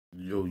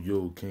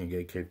Yo, King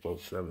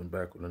AK-47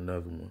 back with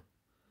another one.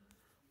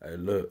 Hey,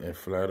 look, and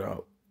flat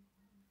out,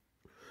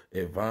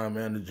 if Vine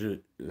manager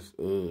is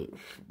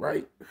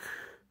right,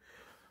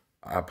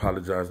 I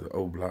apologize to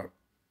OBLOCK.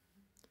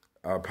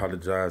 I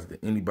apologize to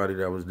anybody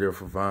that was there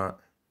for Vine.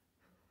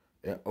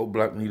 And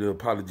OBLOCK need an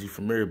apology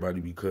from everybody,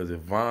 because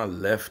if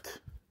Vine left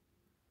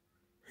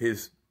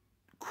his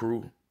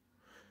crew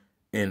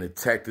and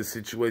attacked the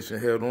situation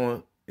head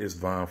on, it's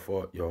Vine's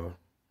fault, y'all.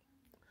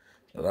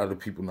 A lot of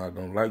people not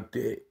gonna like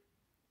that.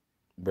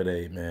 But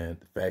hey, man,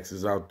 the facts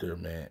is out there,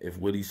 man. If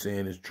what he's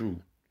saying is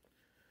true,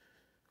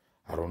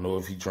 I don't know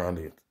if he trying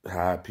to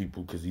hide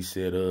people, because he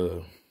said,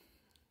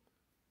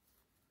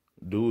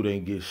 dude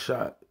ain't get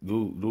shot.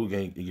 Dude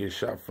ain't get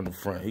shot from the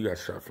front. He got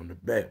shot from the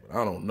back. But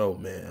I don't know,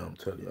 man. I'm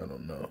telling you, I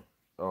don't know.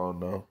 I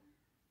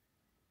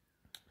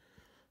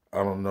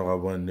don't know. I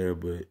wasn't there,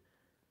 but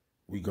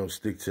we gonna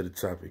stick to the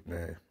topic,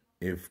 man.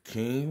 If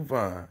King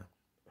Von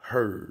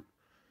heard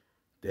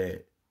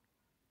that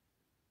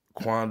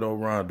Quando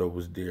Rondo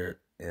was there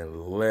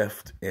and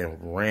left and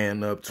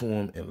ran up to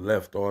him and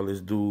left all his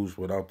dudes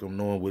without them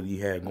knowing what he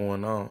had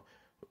going on,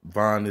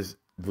 Von is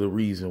the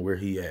reason where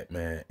he at,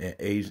 man. And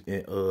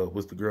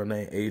what's the girl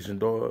name? Asian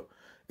Dog.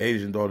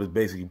 Asian Dog is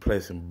basically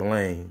placing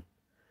blame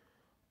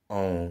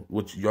on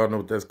what y'all know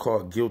what that's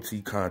called,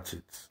 guilty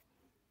conscience.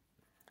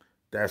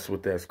 That's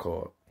what that's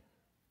called.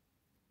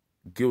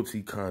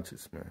 Guilty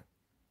conscience, man.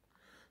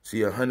 See,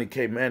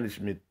 100K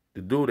management,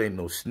 the dude ain't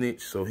no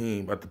snitch, so he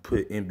ain't about to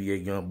put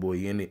NBA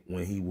Youngboy in it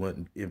when he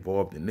wasn't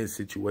involved in this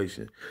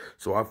situation.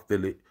 So I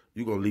feel it.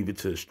 You're going to leave it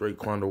to a straight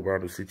Quando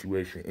Rondo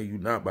situation, and you're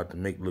not about to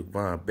make look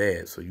Von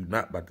bad, so you're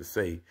not about to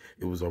say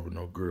it was over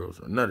no girls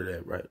or none of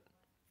that, right?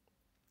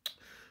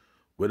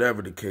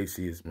 Whatever the case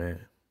is,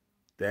 man,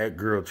 that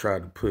girl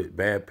tried to put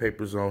bad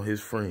papers on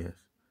his friends.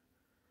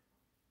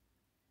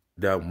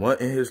 That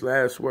wasn't his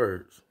last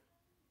words.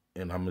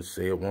 And I'm going to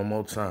say it one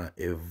more time.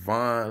 If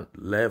Von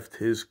left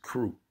his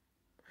crew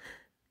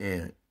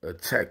and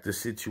attacked the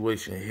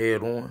situation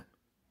head on,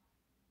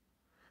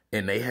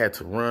 and they had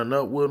to run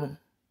up with him,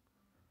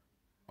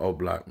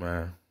 OBLOCK,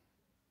 man.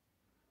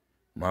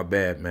 My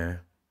bad, man.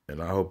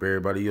 And I hope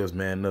everybody else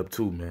man up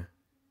too, man.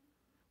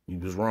 We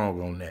was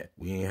wrong on that.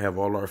 We ain't have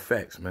all our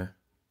facts, man.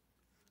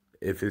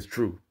 If it's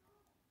true,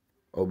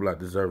 OBLOCK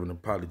deserve an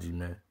apology,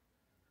 man.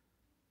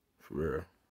 For real.